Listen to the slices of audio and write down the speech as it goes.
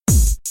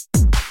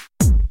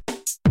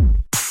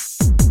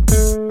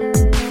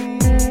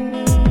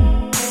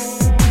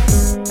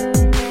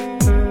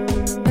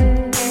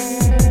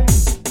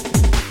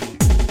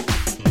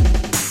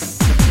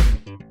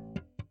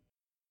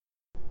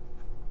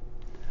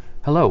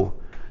Hello,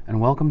 and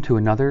welcome to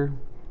another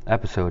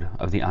episode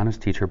of the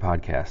Honest Teacher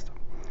Podcast.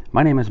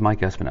 My name is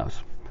Mike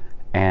Espinosa,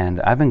 and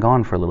I've been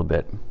gone for a little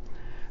bit.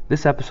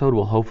 This episode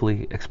will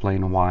hopefully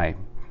explain why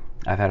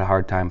I've had a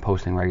hard time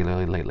posting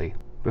regularly lately.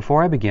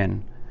 Before I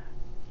begin,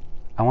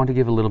 I want to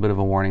give a little bit of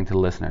a warning to the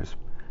listeners.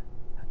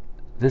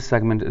 This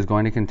segment is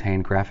going to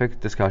contain graphic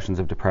discussions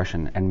of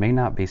depression and may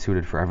not be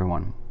suited for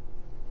everyone.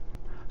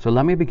 So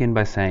let me begin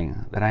by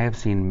saying that I have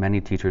seen many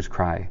teachers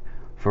cry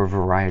for a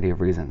variety of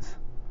reasons.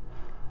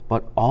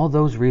 But all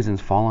those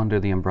reasons fall under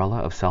the umbrella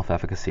of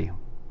self-efficacy.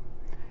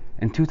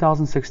 In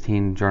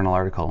 2016 journal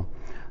article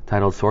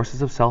titled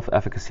Sources of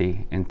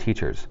Self-Efficacy in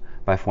Teachers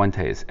by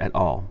Fuentes et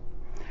al.,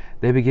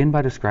 they begin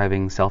by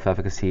describing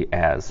self-efficacy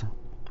as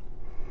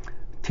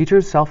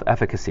teachers'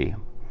 self-efficacy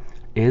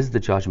is the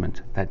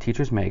judgment that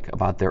teachers make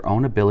about their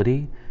own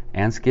ability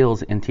and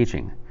skills in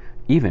teaching,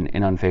 even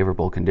in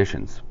unfavorable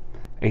conditions.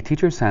 A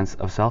teacher's sense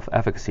of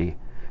self-efficacy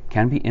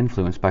can be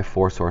influenced by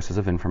four sources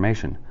of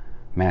information: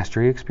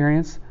 mastery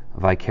experience,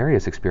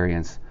 vicarious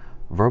experience,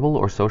 verbal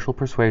or social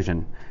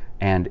persuasion,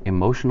 and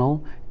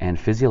emotional and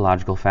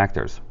physiological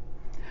factors.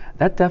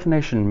 That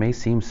definition may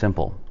seem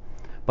simple,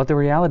 but the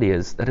reality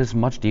is that it is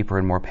much deeper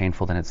and more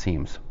painful than it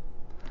seems.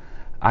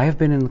 I have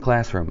been in the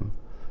classroom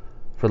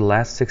for the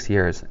last 6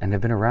 years and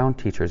have been around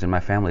teachers in my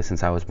family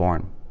since I was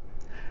born.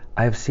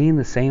 I have seen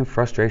the same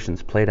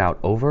frustrations played out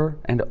over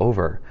and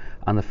over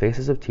on the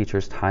faces of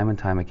teachers time and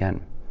time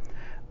again.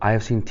 I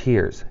have seen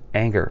tears,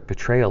 anger,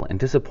 betrayal, and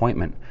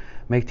disappointment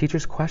make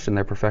teachers question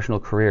their professional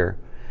career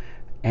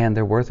and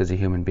their worth as a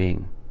human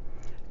being.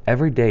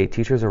 Every day,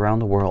 teachers around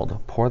the world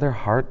pour their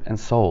heart and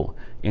soul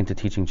into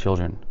teaching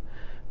children.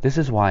 This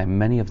is why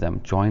many of them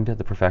joined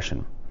the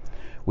profession.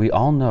 We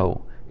all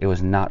know it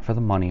was not for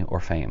the money or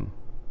fame.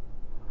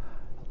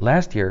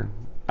 Last year,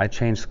 I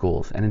changed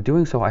schools, and in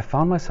doing so, I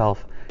found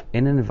myself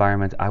in an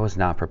environment I was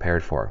not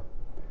prepared for.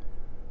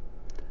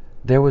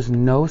 There was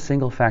no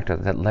single factor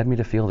that led me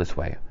to feel this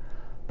way,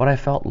 but I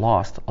felt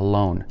lost,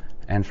 alone,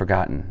 and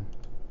forgotten.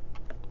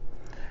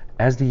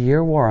 As the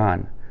year wore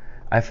on,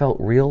 I felt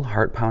real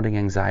heart-pounding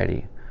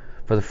anxiety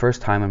for the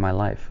first time in my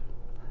life.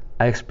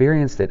 I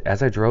experienced it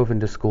as I drove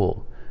into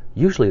school.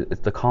 Usually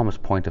it's the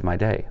calmest point of my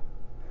day.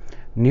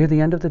 Near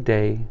the end of the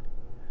day,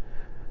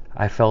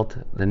 I felt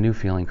the new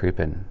feeling creep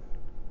in.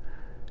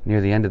 Near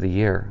the end of the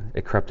year,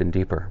 it crept in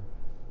deeper.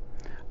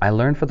 I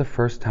learned for the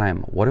first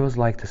time what it was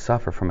like to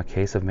suffer from a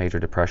case of major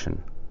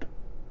depression.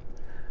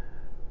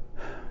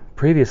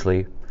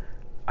 Previously,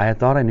 I had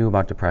thought I knew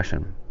about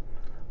depression,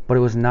 but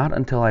it was not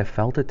until I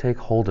felt it take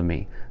hold of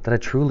me that I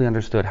truly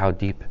understood how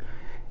deep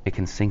it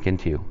can sink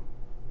into you.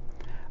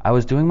 I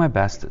was doing my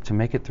best to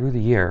make it through the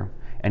year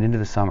and into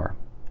the summer.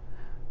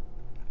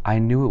 I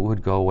knew it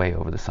would go away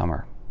over the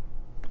summer.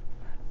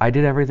 I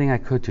did everything I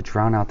could to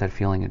drown out that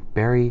feeling and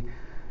bury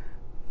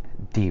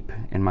deep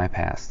in my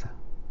past.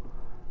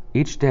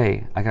 Each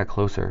day I got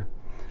closer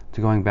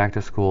to going back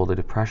to school, the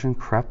depression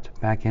crept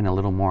back in a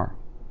little more.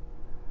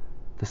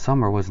 The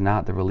summer was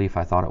not the relief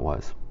I thought it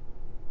was.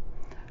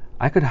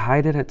 I could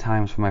hide it at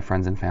times from my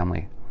friends and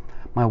family.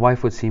 My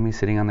wife would see me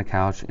sitting on the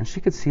couch, and she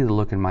could see the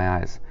look in my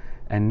eyes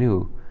and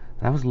knew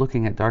that I was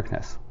looking at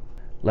darkness.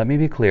 Let me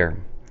be clear,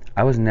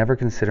 I was never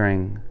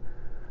considering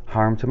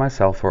harm to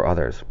myself or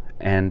others,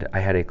 and I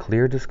had a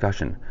clear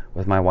discussion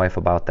with my wife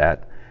about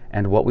that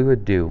and what we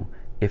would do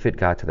if it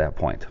got to that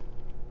point.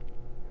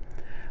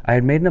 I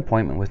had made an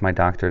appointment with my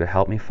doctor to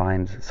help me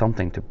find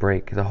something to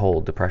break the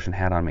hold depression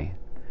had on me.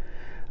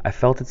 I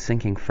felt it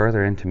sinking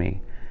further into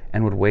me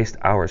and would waste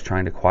hours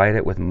trying to quiet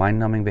it with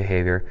mind-numbing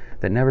behavior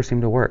that never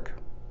seemed to work.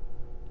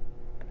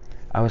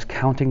 I was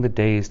counting the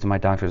days to my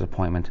doctor's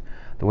appointment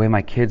the way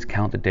my kids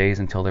count the days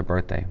until their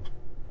birthday.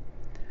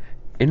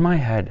 In my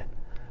head,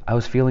 I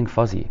was feeling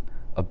fuzzy,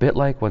 a bit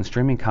like when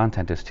streaming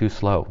content is too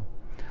slow,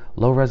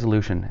 low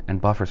resolution, and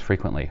buffers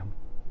frequently.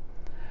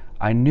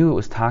 I knew it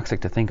was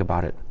toxic to think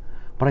about it,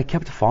 but I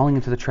kept falling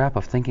into the trap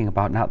of thinking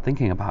about not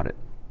thinking about it.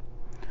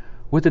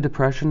 With the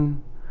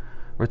depression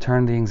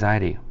returned the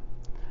anxiety.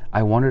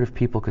 I wondered if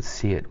people could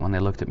see it when they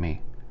looked at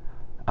me.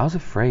 I was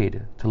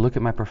afraid to look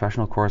at my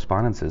professional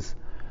correspondences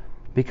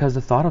because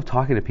the thought of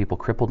talking to people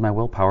crippled my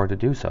willpower to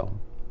do so.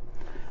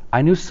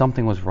 I knew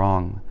something was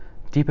wrong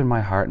deep in my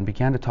heart and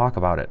began to talk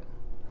about it.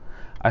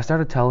 I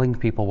started telling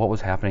people what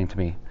was happening to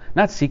me,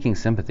 not seeking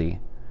sympathy,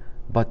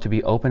 but to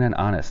be open and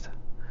honest.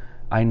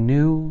 I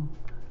knew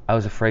I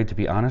was afraid to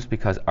be honest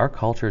because our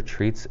culture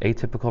treats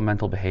atypical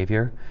mental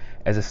behavior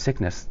as a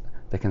sickness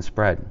that can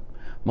spread.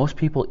 Most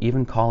people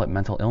even call it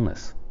mental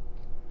illness.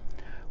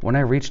 When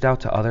I reached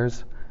out to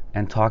others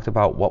and talked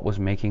about what was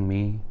making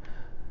me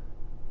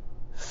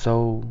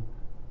so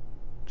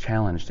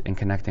challenged in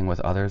connecting with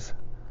others,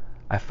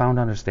 I found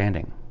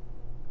understanding.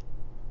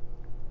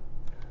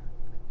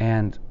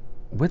 And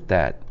with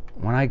that,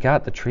 when I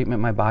got the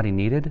treatment my body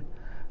needed,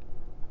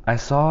 I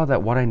saw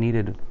that what I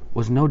needed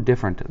was no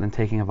different than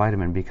taking a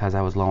vitamin because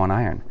I was low on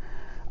iron.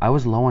 I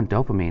was low on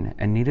dopamine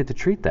and needed to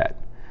treat that.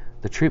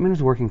 The treatment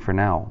is working for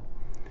now,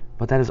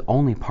 but that is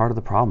only part of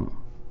the problem.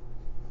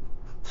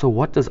 So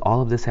what does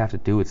all of this have to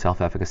do with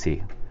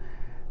self-efficacy?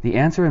 The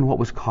answer in what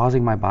was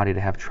causing my body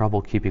to have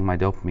trouble keeping my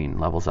dopamine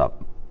levels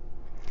up.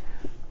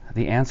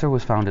 The answer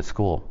was found at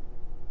school.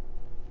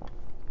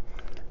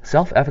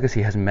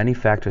 Self-efficacy has many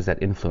factors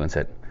that influence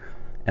it,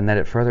 and that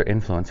it further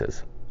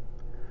influences.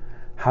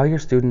 How your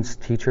student's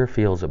teacher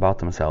feels about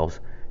themselves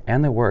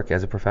and their work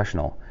as a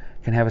professional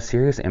can have a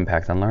serious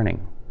impact on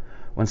learning.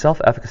 When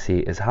self-efficacy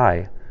is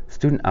high,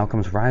 student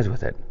outcomes rise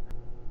with it.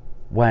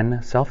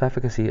 When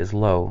self-efficacy is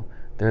low,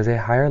 there is a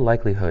higher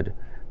likelihood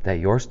that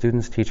your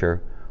student's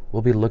teacher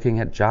will be looking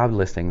at job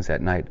listings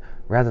at night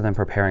rather than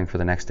preparing for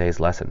the next day's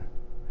lesson.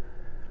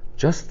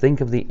 Just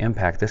think of the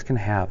impact this can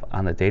have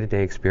on the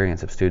day-to-day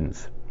experience of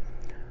students.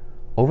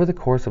 Over the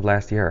course of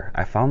last year,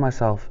 I found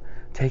myself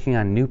taking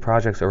on new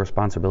projects or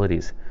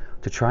responsibilities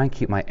to try and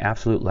keep my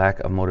absolute lack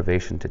of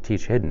motivation to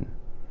teach hidden.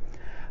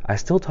 I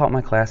still taught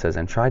my classes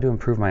and tried to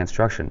improve my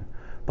instruction,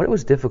 but it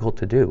was difficult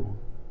to do.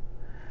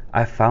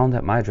 I found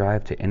that my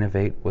drive to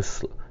innovate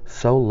was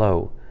so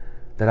low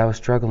that I was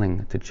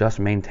struggling to just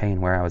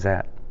maintain where I was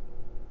at.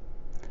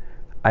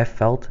 I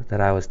felt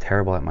that I was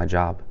terrible at my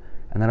job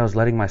and that I was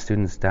letting my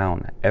students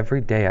down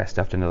every day I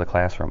stepped into the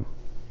classroom.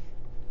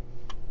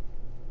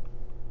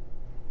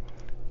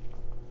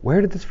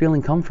 Where did this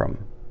feeling come from?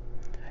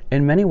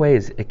 In many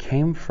ways, it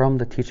came from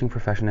the teaching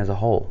profession as a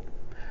whole.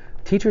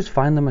 Teachers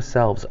find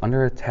themselves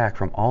under attack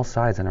from all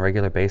sides on a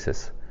regular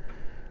basis.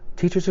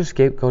 Teachers are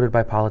scapegoated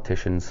by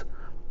politicians,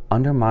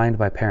 undermined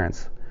by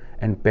parents,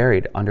 and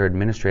buried under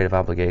administrative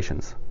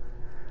obligations.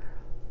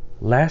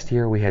 Last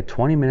year, we had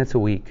 20 minutes a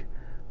week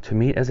to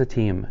meet as a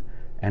team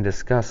and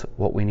discuss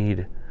what we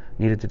needed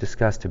to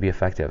discuss to be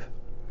effective.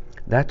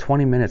 That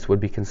 20 minutes would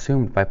be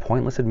consumed by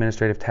pointless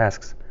administrative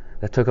tasks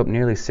that took up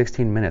nearly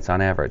 16 minutes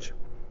on average.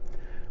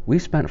 We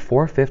spent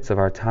 4/5 of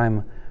our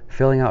time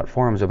filling out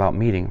forms about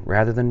meeting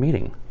rather than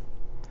meeting.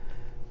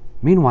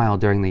 Meanwhile,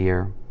 during the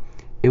year,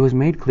 it was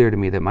made clear to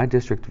me that my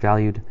district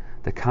valued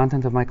the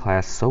content of my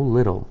class so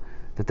little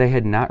that they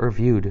had not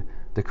reviewed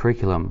the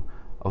curriculum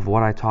of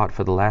what I taught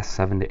for the last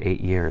 7 to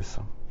 8 years,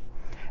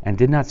 and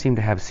did not seem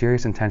to have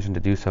serious intention to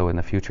do so in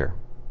the future.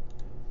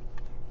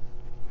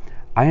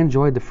 I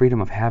enjoyed the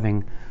freedom of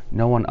having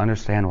no one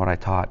understand what I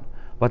taught,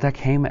 but that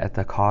came at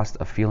the cost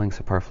of feeling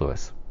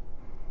superfluous.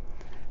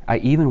 I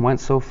even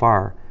went so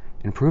far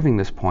in proving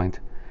this point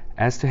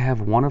as to have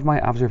one of my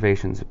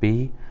observations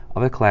be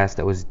of a class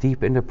that was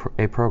deep into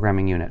a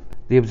programming unit.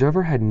 The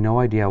observer had no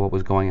idea what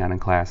was going on in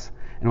class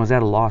and was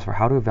at a loss for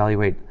how to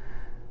evaluate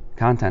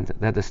content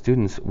that the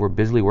students were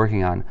busily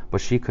working on, but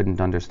she couldn't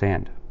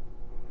understand.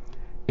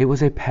 It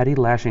was a petty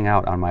lashing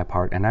out on my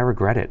part, and I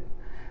regret it.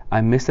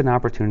 I missed an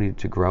opportunity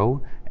to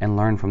grow and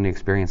learn from the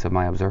experience of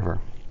my observer.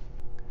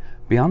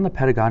 Beyond the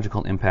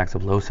pedagogical impacts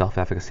of low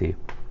self-efficacy,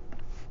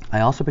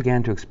 I also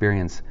began to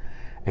experience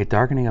a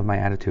darkening of my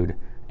attitude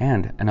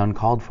and an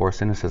uncalled for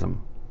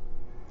cynicism.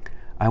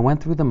 I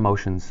went through the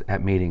motions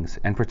at meetings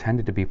and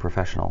pretended to be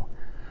professional,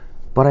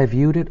 but I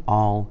viewed it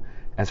all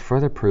as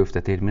further proof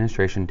that the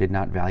administration did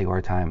not value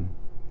our time.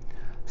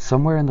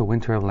 Somewhere in the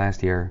winter of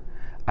last year,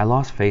 I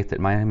lost faith that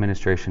my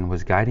administration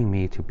was guiding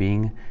me to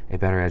being a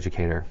better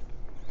educator.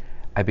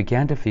 I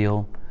began to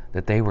feel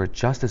that they were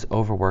just as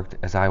overworked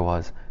as I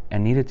was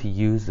and needed to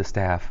use the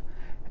staff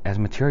as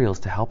materials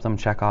to help them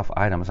check off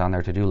items on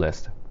their to-do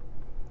list.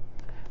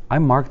 I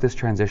marked this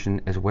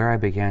transition as where I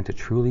began to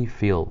truly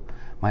feel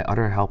my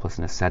utter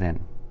helplessness set in.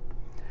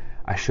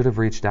 I should have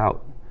reached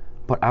out,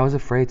 but I was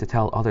afraid to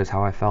tell others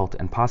how I felt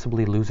and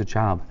possibly lose a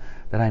job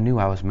that I knew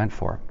I was meant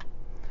for.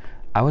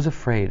 I was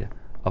afraid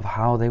of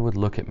how they would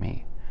look at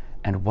me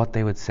and what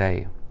they would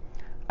say.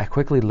 I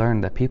quickly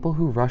learned that people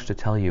who rush to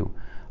tell you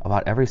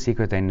about every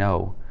secret they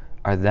know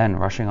are then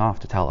rushing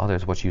off to tell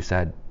others what you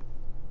said.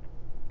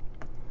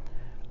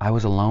 I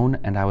was alone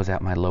and I was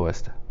at my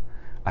lowest.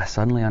 I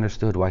suddenly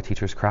understood why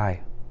teachers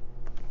cry.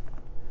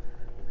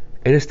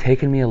 It has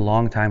taken me a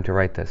long time to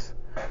write this,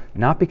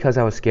 not because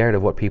I was scared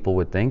of what people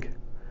would think.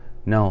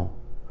 No,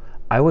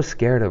 I was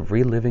scared of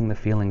reliving the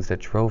feelings that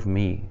drove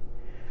me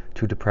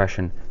to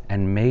depression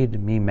and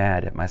made me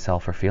mad at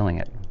myself for feeling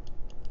it.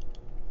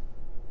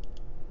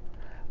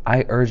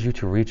 I urge you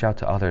to reach out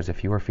to others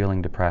if you are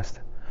feeling depressed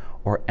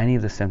or any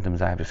of the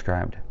symptoms I have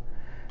described.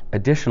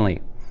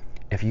 Additionally,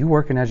 if you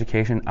work in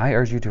education, I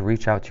urge you to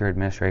reach out to your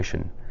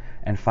administration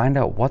and find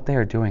out what they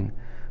are doing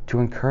to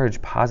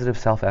encourage positive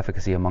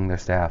self-efficacy among their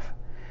staff.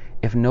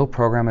 If no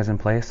program is in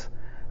place,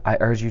 I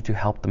urge you to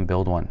help them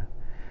build one.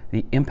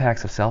 The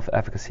impacts of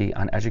self-efficacy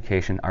on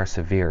education are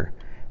severe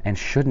and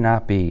should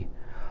not be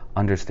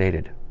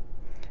understated.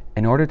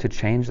 In order to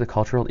change the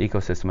cultural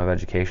ecosystem of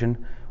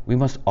education, we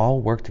must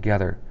all work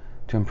together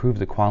to improve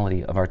the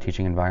quality of our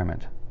teaching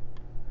environment.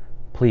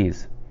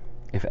 Please,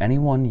 if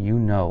anyone you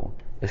know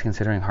is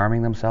considering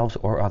harming themselves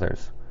or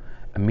others,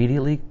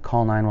 immediately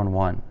call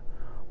 911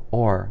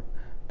 or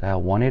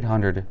dial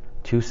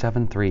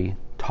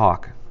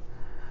 1-800-273-TALK.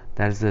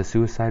 That is the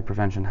suicide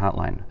prevention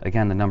hotline.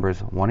 Again, the number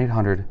is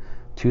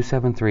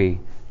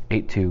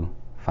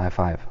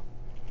 1-800-273-8255.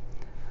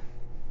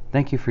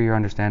 Thank you for your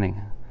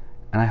understanding,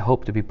 and I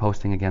hope to be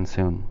posting again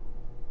soon.